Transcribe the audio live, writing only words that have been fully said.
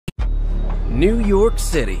New York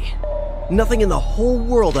City. Nothing in the whole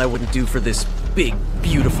world I wouldn't do for this big,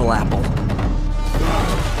 beautiful apple.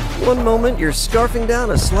 One moment, you're scarfing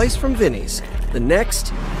down a slice from Vinny's. The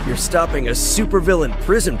next, you're stopping a supervillain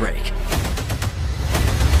prison break.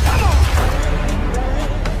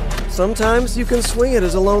 Sometimes you can swing it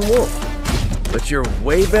as a lone wolf, but you're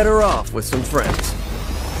way better off with some friends.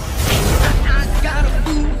 I got a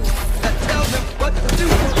move that tells me what to do.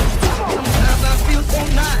 Sometimes I feel so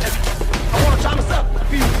nice. I wanna try myself a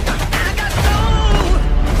few. I got soul,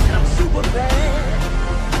 and I'm super bad.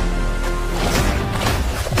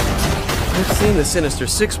 I've seen the Sinister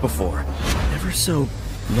Six before. Never so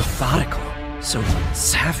methodical, so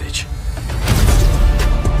savage.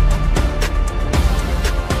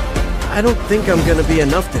 I don't think I'm gonna be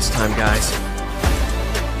enough this time, guys.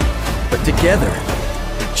 But together,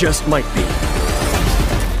 it just might be.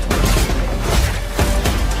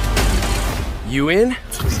 You in?